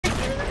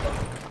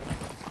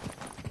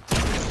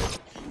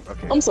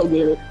Okay. I'm so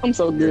good. I'm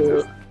so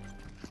good.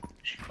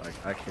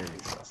 Like I carry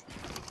stuff.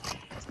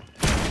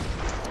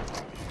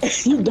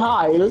 You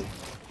died. Ooh.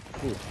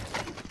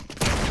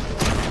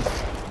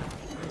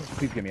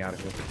 Please get me out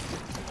of here.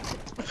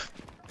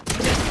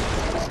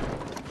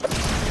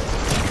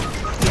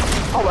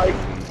 All right.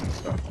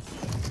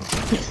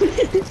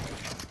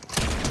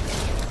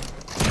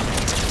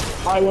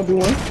 I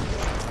 1v1.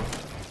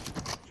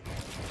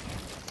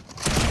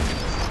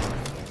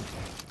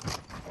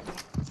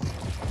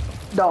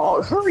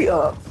 Dog, hurry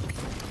up.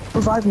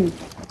 Revive me.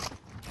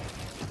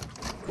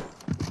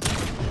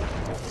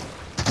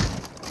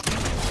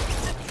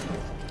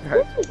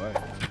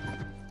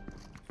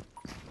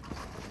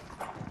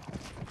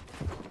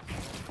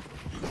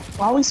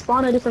 Why we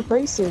spawn at different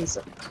places?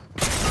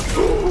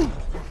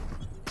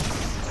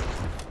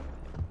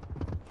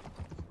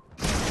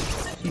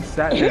 He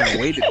sat there and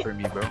waited for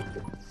me, bro.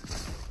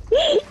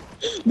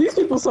 These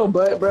people so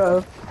butt,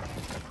 bro.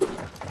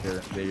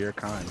 They're your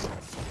kind.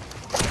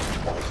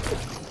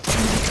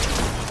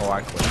 Oh,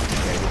 I quit.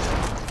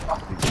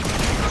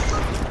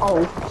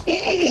 Oh.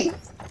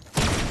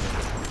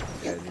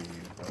 Yeah,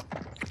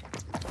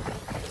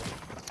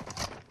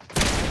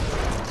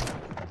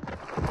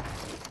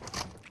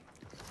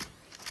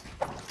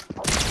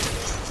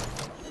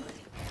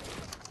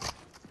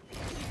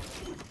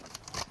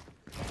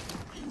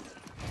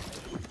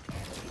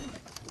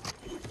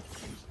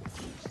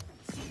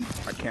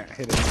 I can't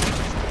hit it.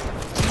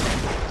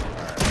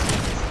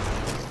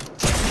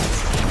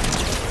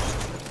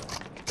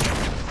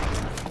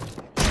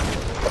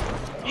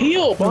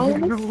 Heal, bro.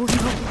 No.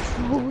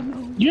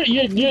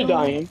 You're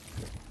dying.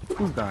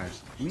 Who's dying?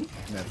 Me?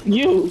 Never.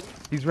 You.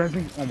 He's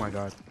resing. Oh my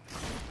god.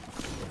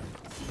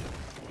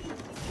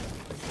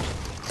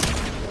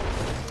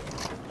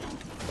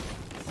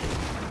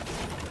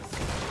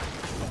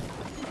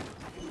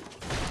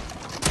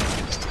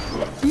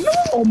 No.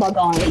 Oh my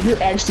god,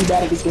 you're actually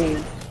bad at this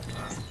game.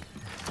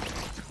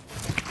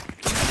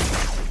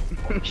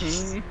 I'm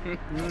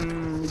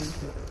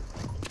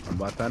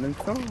about that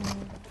install.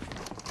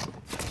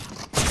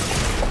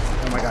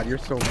 Oh my god, you're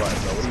so bad,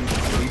 bro. What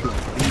are you doing?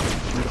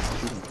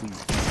 Shoot him,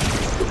 please.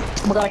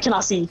 Oh my god, I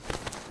cannot see.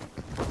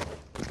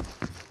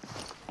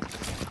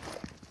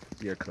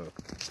 You're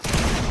cooked.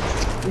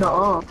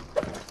 Nuh-uh.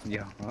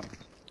 Yeah.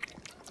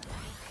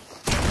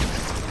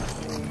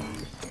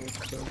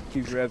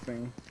 He's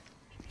resing.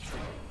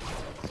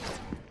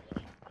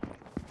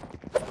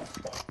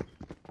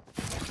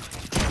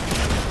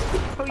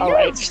 All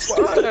right.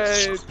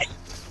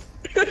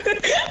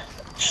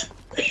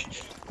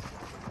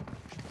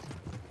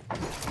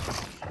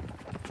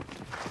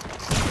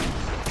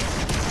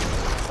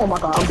 Oh my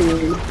god, I'm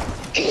being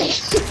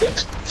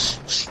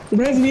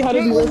Res me how to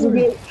do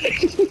Resident.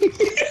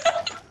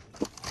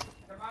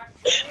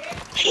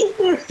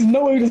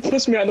 No way, you just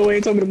pushed me out the way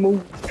and told me to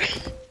move.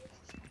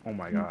 Oh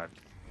my god.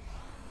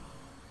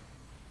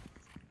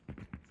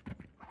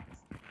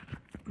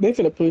 They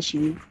finna push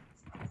you.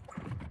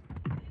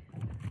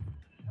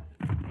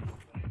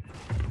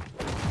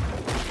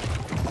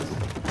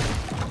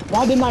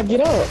 Why didn't I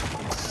get up?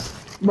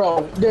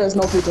 Bro, there's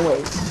no freaking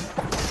way.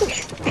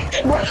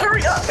 Bro,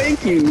 hurry up,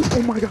 thank you.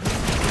 Oh my god.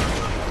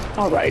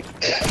 Alright.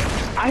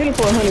 I hit him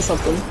for 100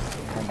 something.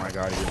 Oh my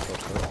god, you're so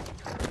cool.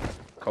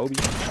 Kobe.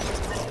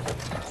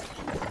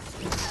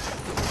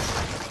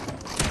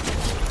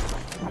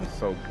 I'm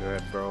so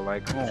good, bro.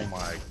 Like, oh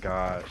my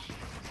gosh.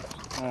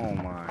 Oh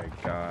my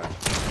gosh.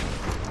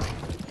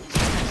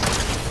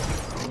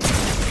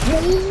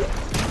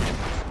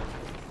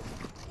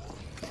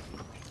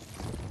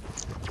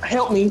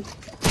 Help me.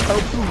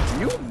 Help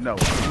you? No.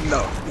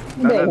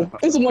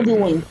 It's a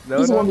 1v1.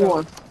 It's a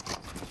 1v1.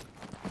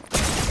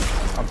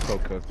 I'm so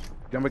cooked.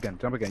 Jump again,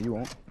 you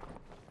won't.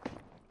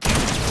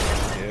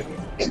 Yeah.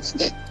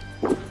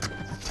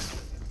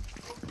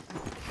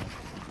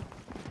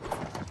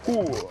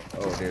 Ooh.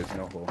 Oh, there's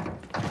no hole.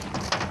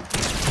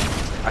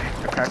 I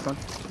cracked one.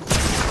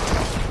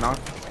 Knock.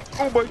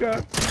 Oh my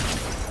god.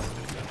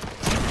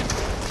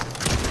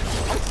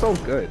 I'm so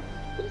good.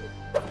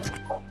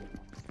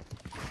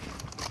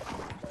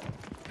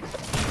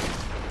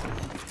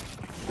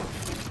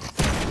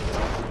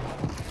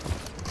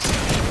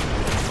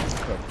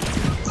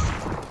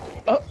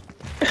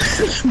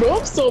 Bro,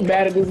 I'm so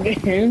bad at this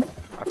game.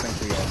 I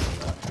think we all know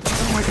that.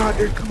 Oh my god,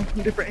 they're coming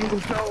from different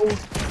angles.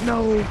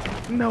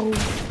 No.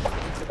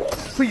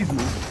 Please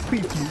move.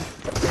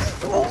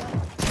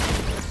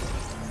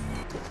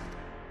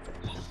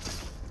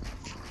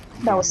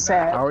 That was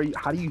sad.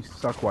 How do you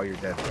suck while you're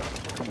dead, bro?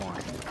 Come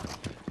on.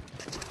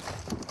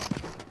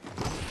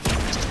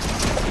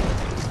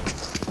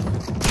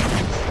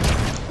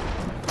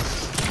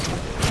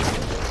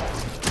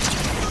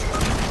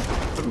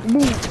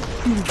 Move.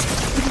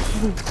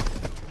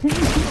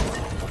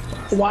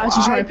 Why did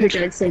you try to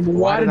pickaxe him?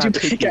 Why did you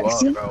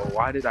pickaxe him? Bro?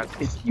 Why did I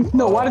pick you up?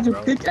 No, why did you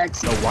bro?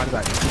 pickaxe him? No, why did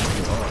I pick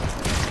you up?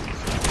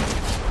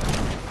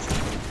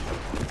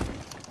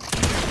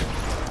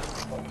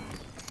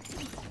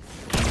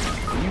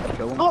 Can you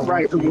kill him? All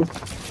right, bro.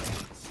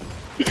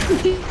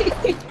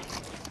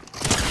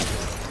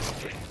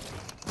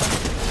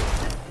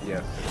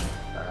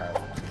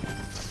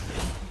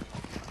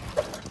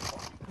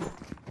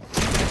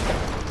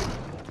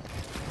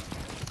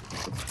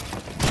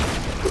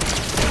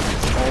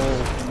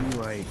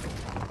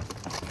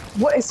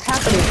 What is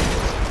happening?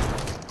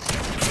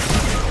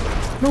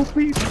 No,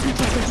 please,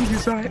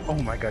 please, die. Oh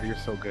my god, you're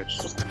so good.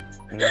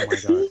 Oh my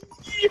god.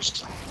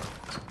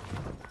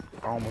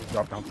 I almost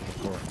dropped down to the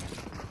floor.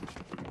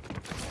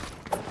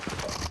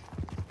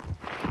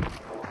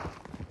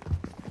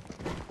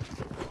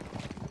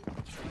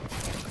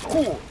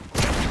 Cool.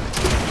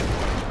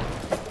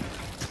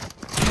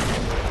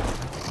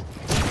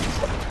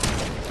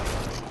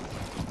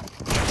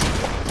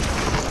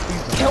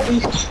 Help me.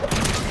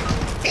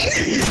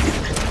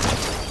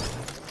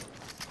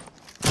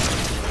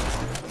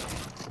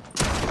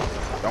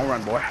 Don't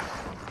run, boy.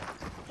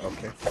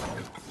 Okay.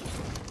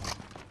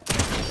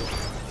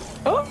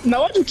 Oh,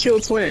 no, I just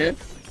killed Twin.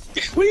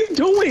 What are you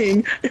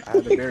doing? I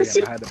had to bury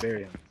him. I had to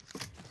bury him.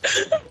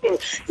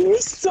 You're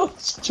so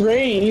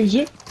strange.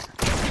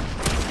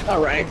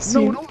 All right.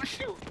 No, don't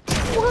shoot.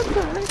 What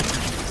the heck?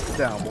 Sit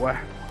down, boy.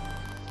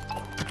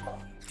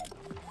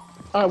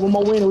 All right, one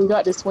more win and we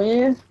got this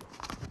Twin.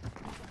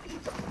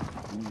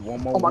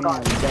 One more Oh my win.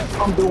 god,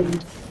 I'm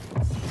doomed.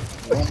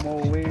 One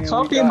more win.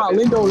 Talking about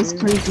Lindo is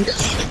crazy.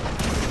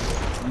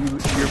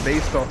 You're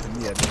based off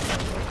of me at this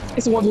point.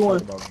 It's a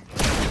 1v1.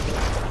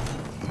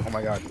 Oh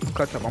my god.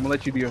 Clutch up. I'm gonna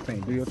let you do your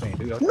thing. Do your thing.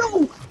 Do your thing.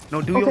 No!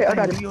 No, do Okay, your I thing.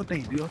 got Do it. your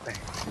thing. Do your thing.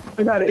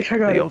 I got it. I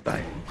got Do it. your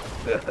thing.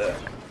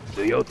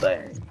 Do your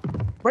thing.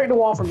 Break the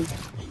wall for me.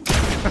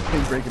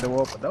 Ain't breaking the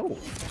wall, but no.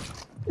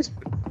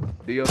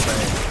 Do your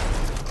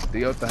thing. Do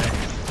your thing.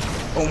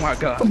 Oh my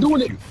god. I'm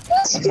doing it.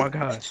 Oh my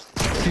god.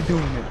 She's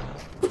doing it.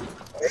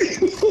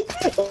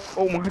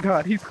 Oh my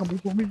god, he's coming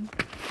for me.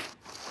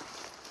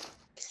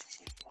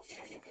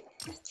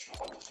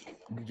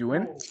 Did you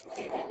win?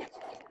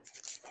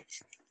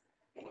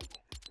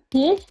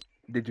 Hmm?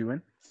 Did you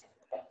win?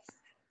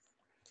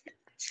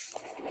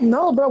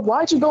 No, bro.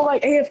 Why'd you go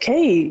like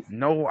AFK?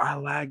 No, I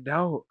lagged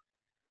out.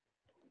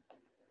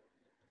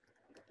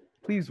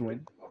 Please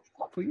win.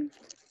 Please.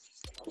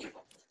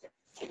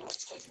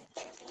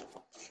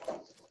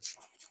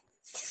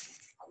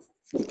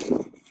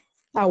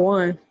 I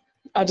won.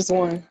 I just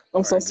won.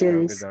 I'm so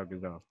serious. Good job,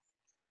 good job.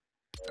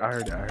 I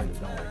heard it,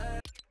 don't worry.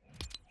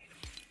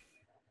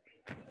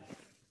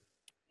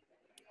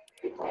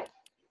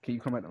 Can you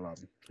come at the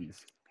lobby,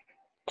 please?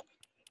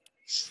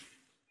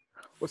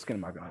 What skin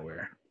am I gonna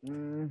wear?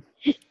 I'm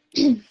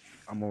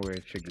gonna wear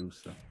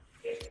Chigusa.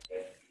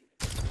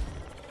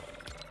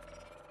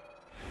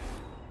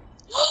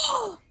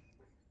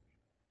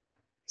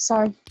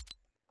 Sorry.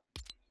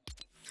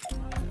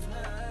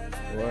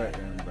 What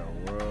in the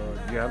world?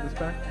 Do you have this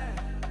back?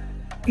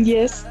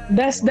 Yes,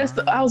 that's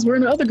the. I was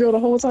wearing the other girl the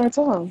whole entire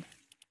time.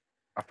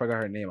 I forgot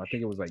her name. I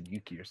think it was like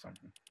Yuki or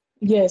something.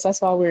 Yes,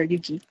 that's why I wear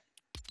Yuki.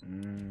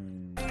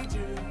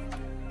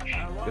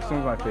 This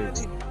one's my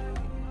favorite.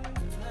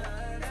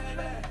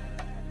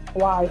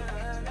 Why?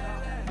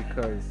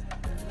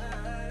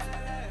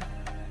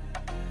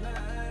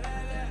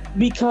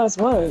 Because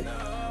what?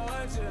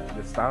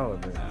 The style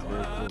of it is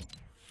very cool.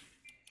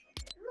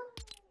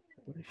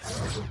 What is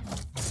she?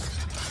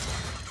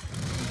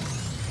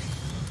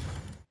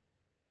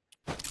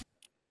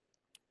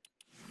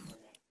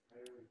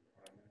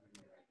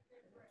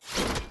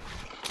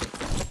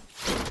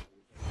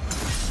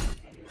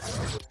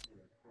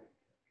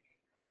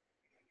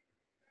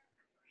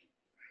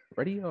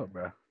 Ready up,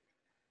 bro.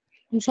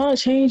 I'm trying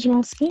to change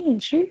my skin.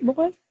 Shoot,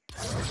 boy.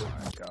 Oh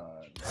my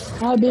god.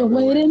 I've been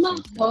waiting my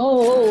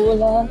whole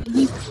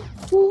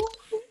life. Ooh.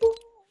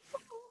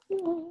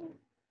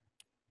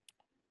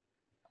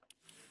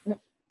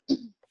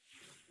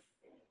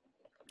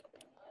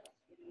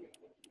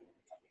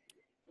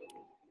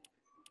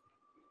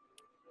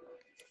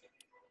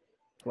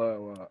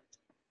 Flood up.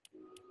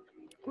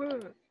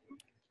 Flood.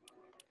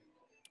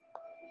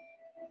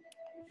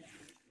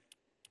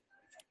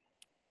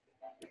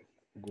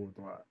 Go with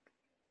what?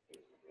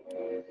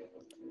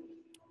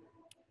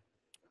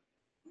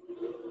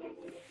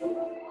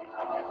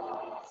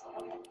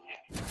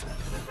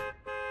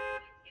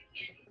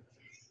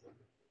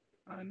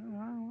 I know,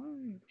 I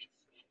know.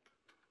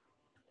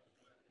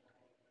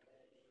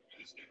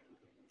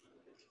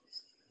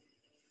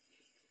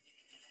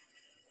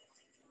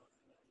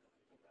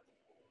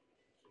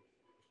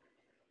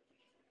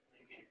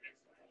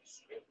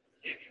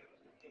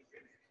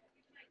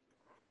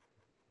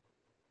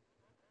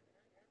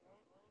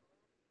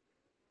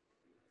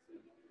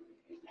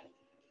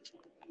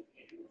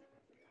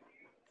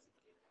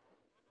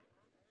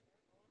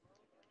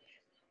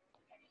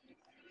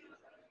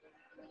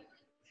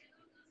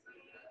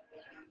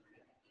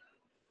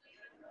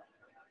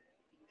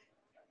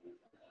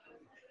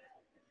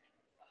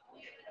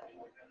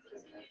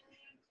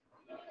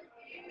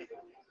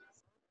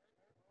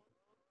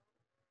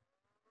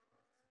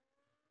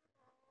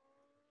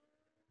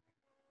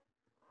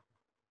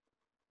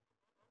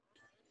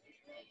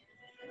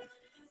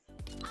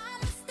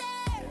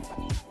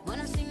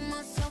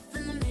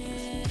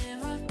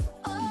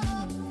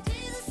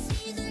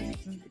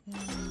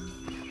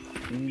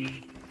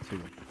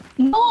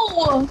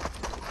 No.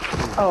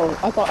 Oh,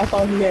 I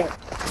thought he had.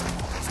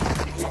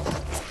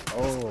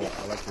 Oh,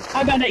 I like this.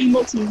 I got that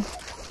emote too.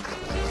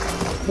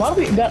 Why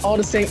we got all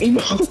the same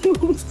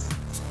emotes?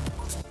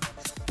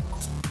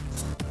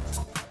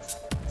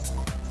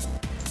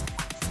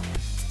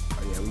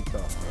 Oh yeah, we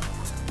talk, bro.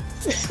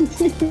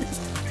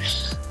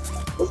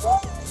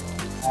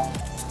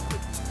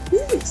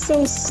 This is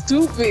so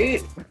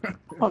stupid.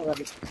 Hold on.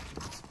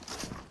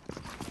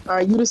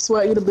 Alright, you the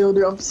sweat, you the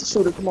builder, I'm just a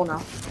shooter. Come on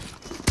now.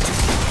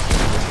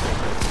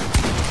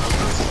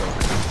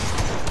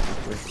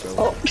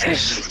 Oh.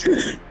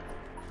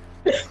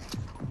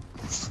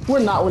 We're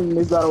not winning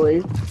this, by the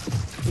way.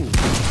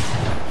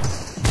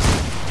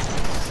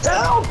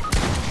 Help!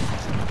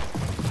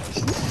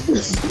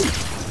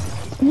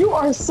 You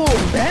are so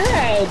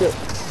bad.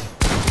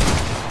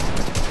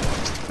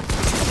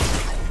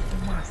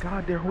 Oh my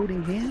god, they're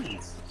holding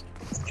hands.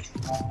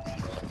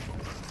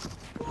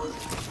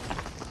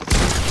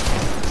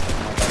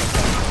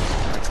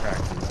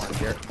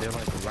 They're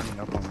like running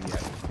up on me at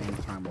the same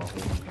time while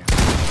holding hands.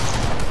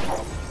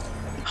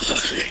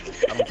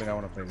 I don't think I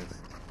want to play this.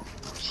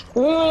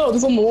 Oh,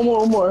 there's one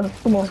more.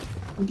 Come on.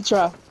 We can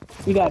try.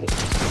 We got it.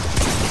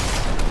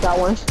 Got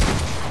one.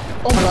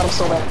 Oh my god, I'm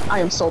so bad. I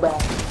am so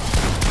bad.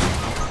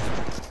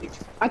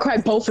 I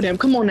cracked both of them.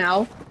 Come on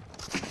now.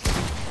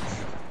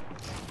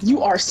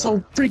 You are so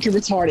freaking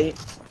retarded.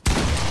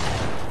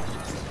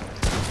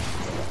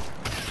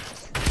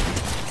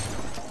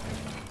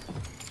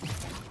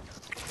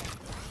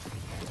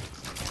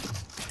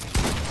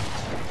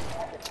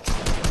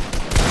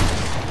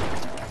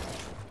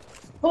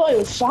 Oh,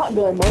 a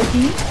shotgun,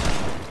 monkey.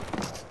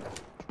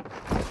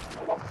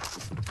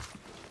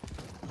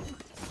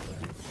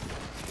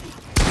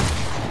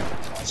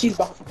 She's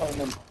about to phone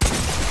them.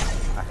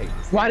 I hate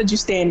this. Why did you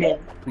stand there?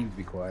 Please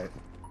be quiet.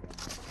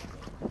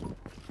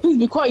 Please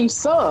be quiet, you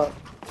suck.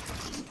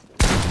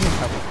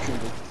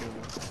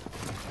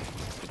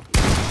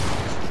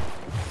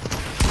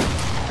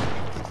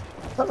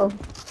 Uh-oh.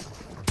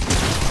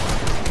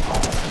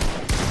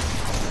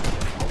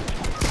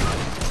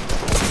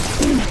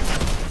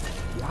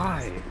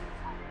 Why?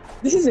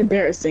 This is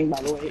embarrassing,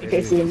 by the way.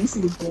 Okay, so this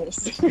is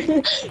embarrassing.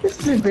 This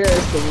is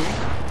embarrassing.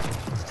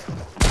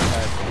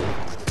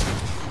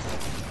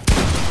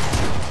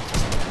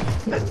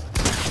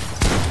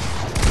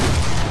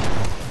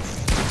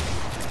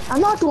 I'm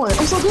not doing it.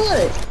 I'm so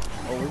good.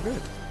 Oh, we're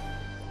good.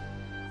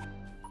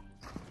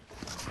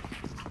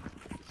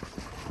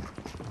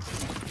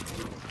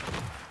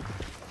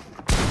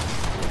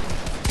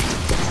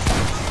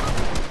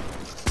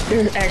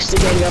 They're actually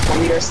getting up on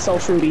me. They're so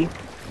fruity.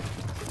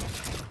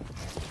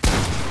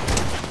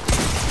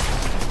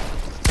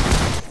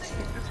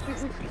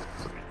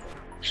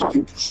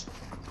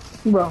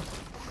 Bro.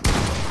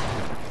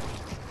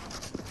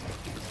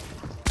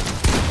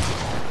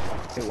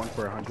 Hit one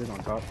for 100 on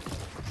top.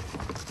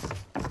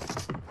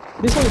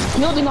 This one is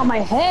building on my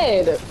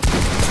head.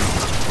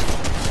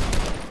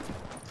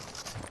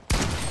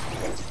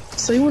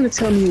 So you want to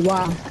tell me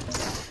why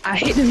I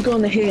hit this girl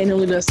in the head and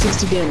only does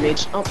 60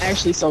 damage? I'm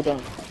actually so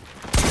done.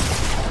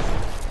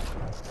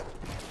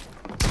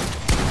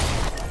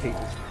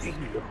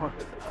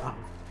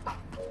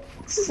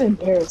 This is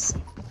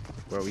embarrassing.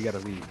 Bro, we gotta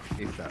leave.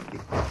 ASAP.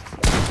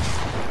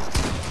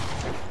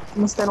 I'm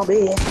gonna stand on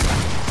bed.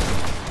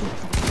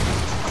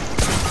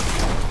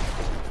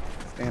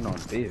 Stand on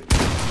bed.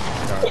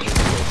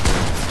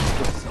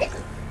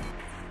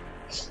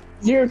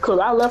 You're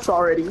cool. I left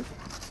already.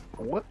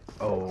 What?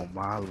 Oh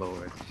my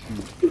lord.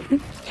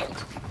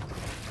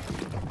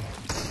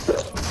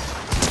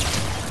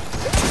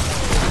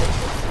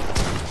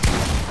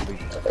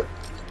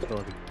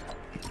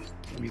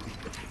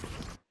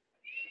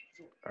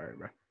 Alright,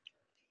 bro.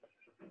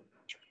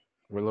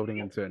 We're loading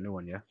into a new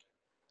one, yeah?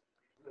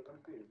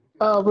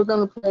 We're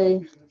gonna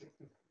play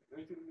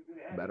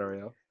Battle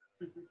Royale.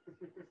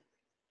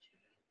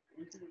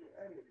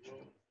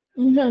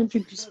 I'm trying to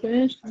be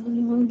special.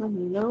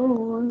 No.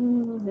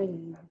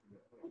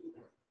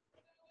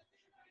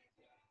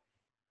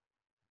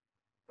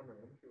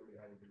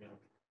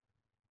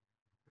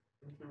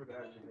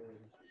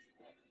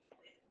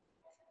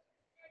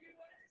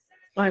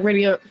 Alright,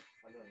 ready up.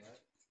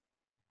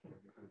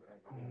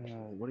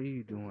 Oh, what are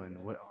you doing?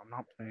 What? I'm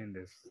not playing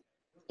this.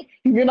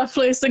 You're not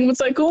playing Sigma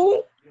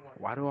Tycoon?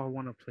 Why do I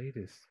want to play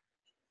this?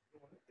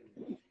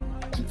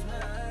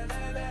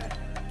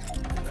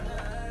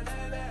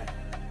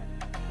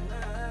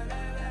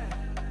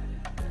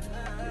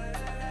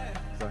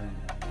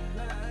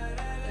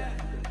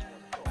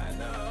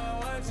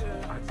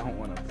 I don't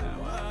want to play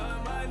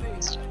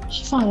this.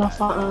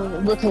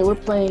 Fine. Okay, we're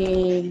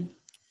playing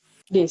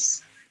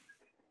this.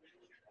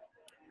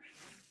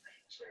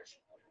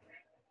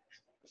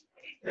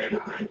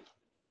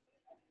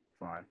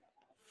 Fine.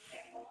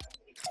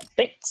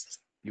 Thanks.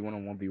 You want a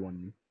 1v1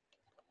 me?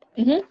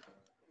 Mm-hmm.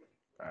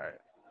 Alright.